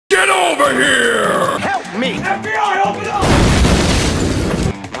over here! Help me! FBI, open up!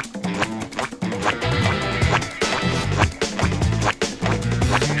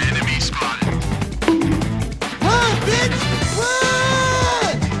 Enemy spotted. Run, bitch!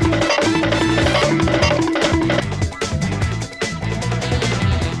 Run!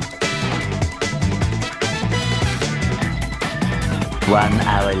 1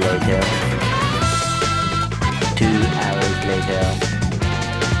 hour later. 2 hours later.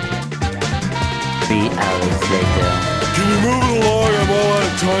 3 hours later. Can you move it along? I'm all out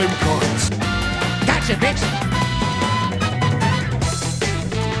of time cards. Gotcha, bitch!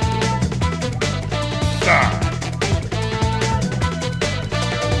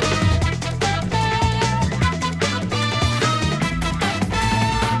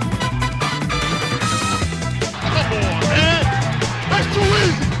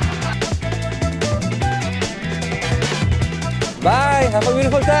 Bye! Have a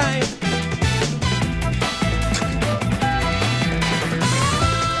beautiful time!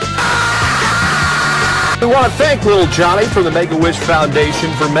 We want to thank little Johnny from the Make-A-Wish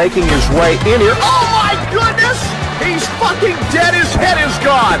Foundation for making his way in here. Oh my goodness! He's fucking dead. His head is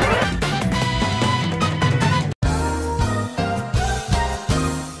gone.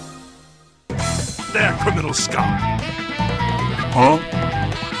 They're criminal scum. Huh?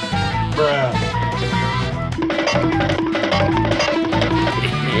 Bruh.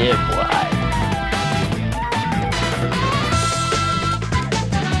 Yeah, boy.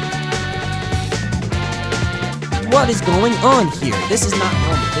 What is going on here? This is not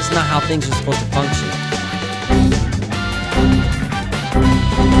normal. This is not how things are supposed to function.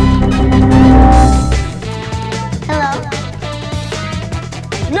 Hello?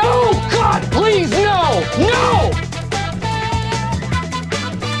 No! God, please, no! No!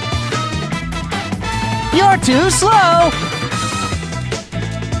 You're too slow!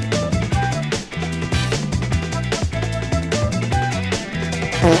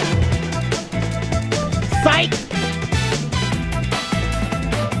 Fight!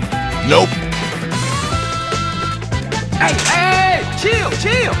 Nope. Hey, hey! Chill,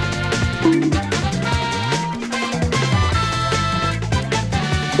 chill!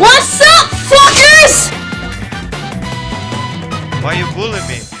 What's up, fuckers? Why you bullying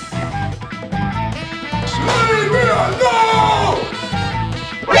me?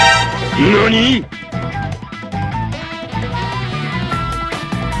 NANI?!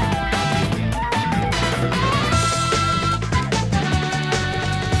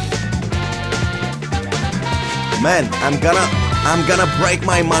 Man, I'm gonna break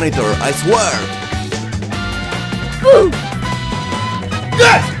my monitor, I swear!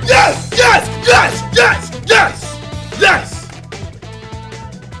 Yes! Yes! Yes! Yes! Yes! Yes! Yes!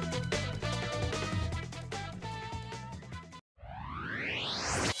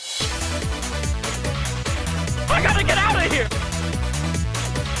 I gotta get out of here!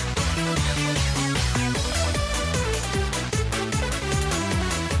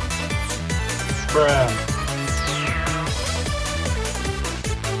 Bruh.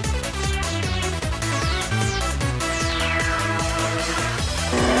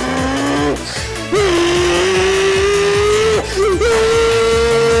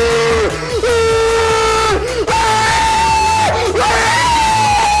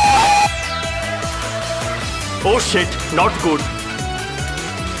 Oh shit, not good.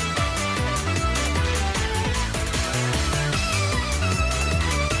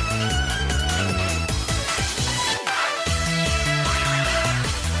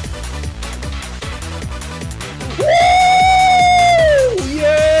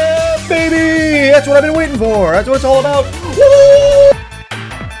 Yeah, baby! That's what I've been waiting for. That's what it's all about. Woo!